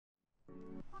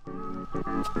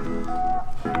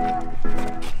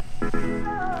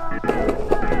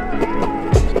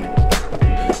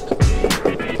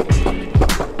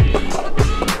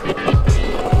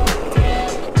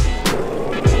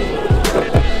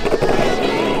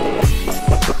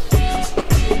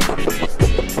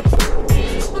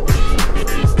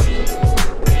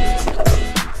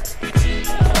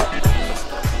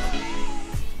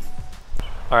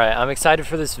Alright, I'm excited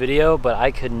for this video, but I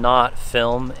could not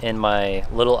film in my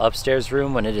little upstairs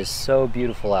room when it is so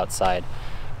beautiful outside.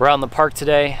 We're out in the park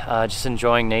today, just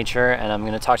enjoying nature, and I'm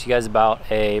going to talk to you guys about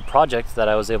a project that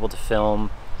I was able to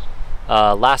film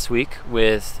last week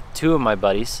with two of my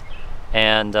buddies,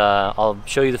 and I'll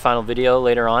show you the final video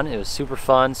later on. It was super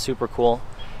fun, super cool.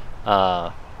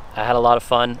 I had a lot of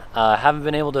fun. Haven't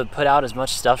been able to put out as much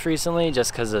stuff recently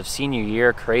just because of senior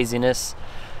year craziness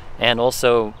and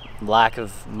also lack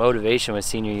of motivation with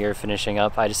senior year finishing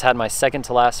up. I just had my second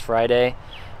to last Friday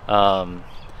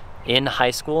in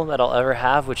high school that I'll ever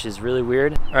have, which is really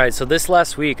weird. All right, so this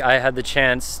last week I had the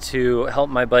chance to help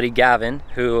my buddy Gavin,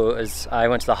 I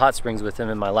went to the hot springs with him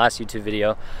in my last YouTube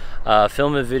video,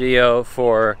 film a video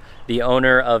for the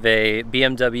owner of a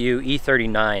BMW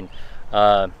E39.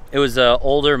 It was an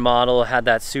older model, had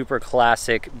that super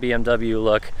classic BMW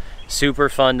look. Super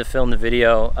fun to film the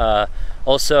video.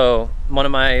 Also, one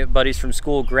of my buddies from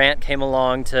school, Grant, came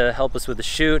along to help us with the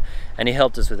shoot, and he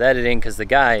helped us with editing because the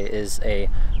guy is a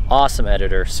awesome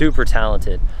editor, super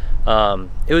talented.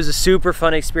 It was a super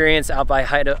fun experience out by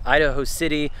Idaho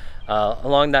City.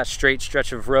 Along that straight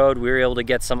stretch of road, we were able to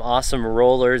get some awesome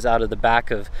rollers out of the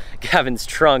back of Gavin's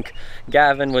trunk.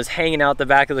 Gavin was hanging out the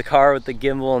back of the car with the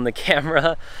gimbal and the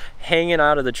camera hanging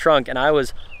out of the trunk, and I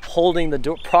was holding the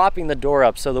door, propping the door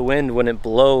up so the wind wouldn't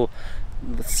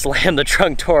slam the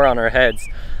trunk door on our heads.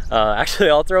 Actually,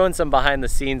 I'll throw in some behind the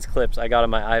scenes clips I got on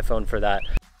my iPhone for that.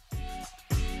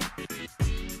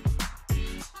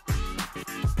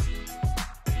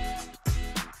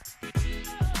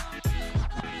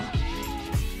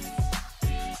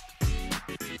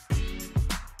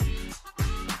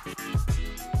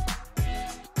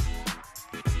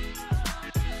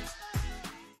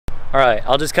 All right,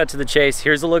 I'll just cut to the chase.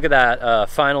 Here's a look at that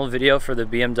final video for the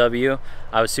BMW.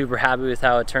 I was super happy with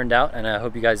how it turned out, and I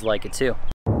hope you guys like it too.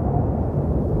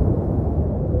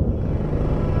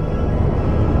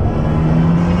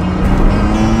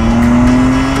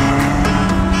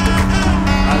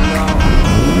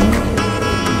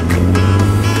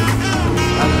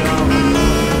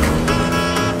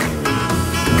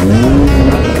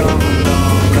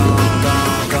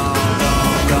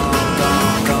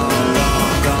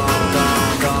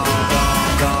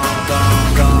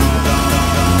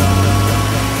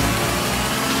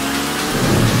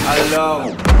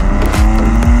 Hello.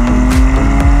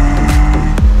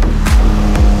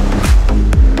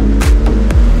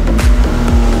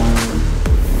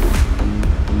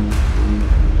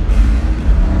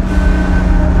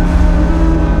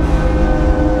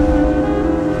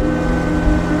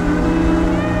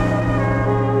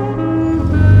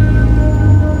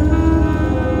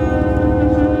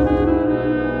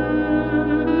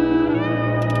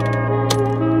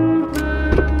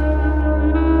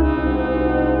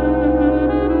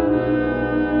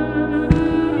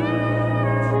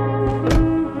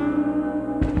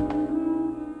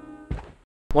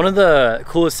 One of the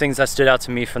coolest things that stood out to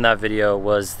me from that video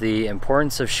was the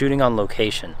importance of shooting on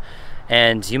location.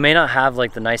 And you may not have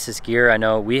like the nicest gear. I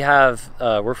know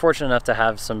we're fortunate enough to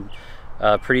have some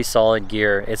pretty solid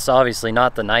gear. It's obviously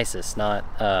not the nicest, not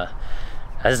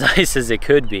as nice as it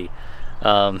could be.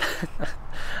 I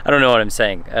don't know what I'm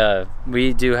saying.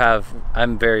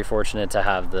 I'm very fortunate to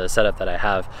have the setup that I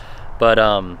have. But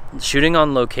shooting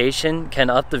on location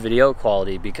can up the video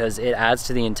quality because it adds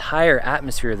to the entire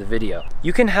atmosphere of the video.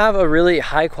 You can have a really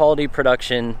high quality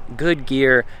production, good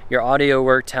gear, your audio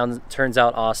work turns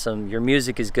out awesome, your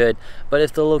music is good, but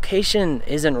if the location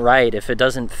isn't right, if it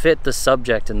doesn't fit the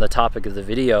subject and the topic of the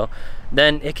video,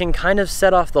 then it can kind of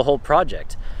set off the whole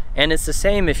project. And it's the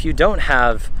same if you don't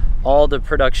have all the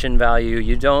production value,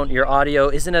 your audio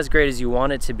isn't as great as you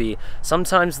want it to be.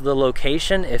 Sometimes the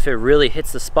location, if it really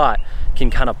hits the spot,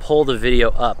 can kind of pull the video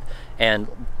up and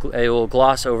it will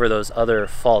gloss over those other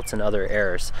faults and other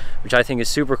errors, which I think is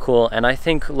super cool. And I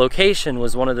think location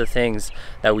was one of the things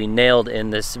that we nailed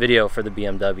in this video for the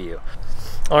BMW.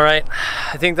 All right,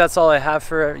 I think that's all I have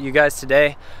for you guys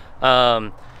today.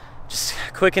 Just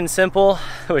quick and simple,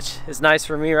 which is nice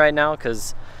for me right now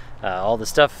because all the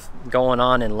stuff going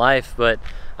on in life, but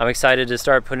I'm excited to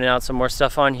start putting out some more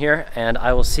stuff on here, and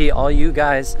I will see all you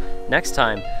guys next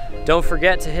time. Don't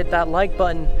forget to hit that like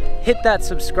button, hit that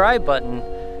subscribe button,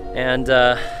 and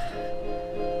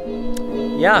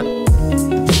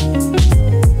yeah.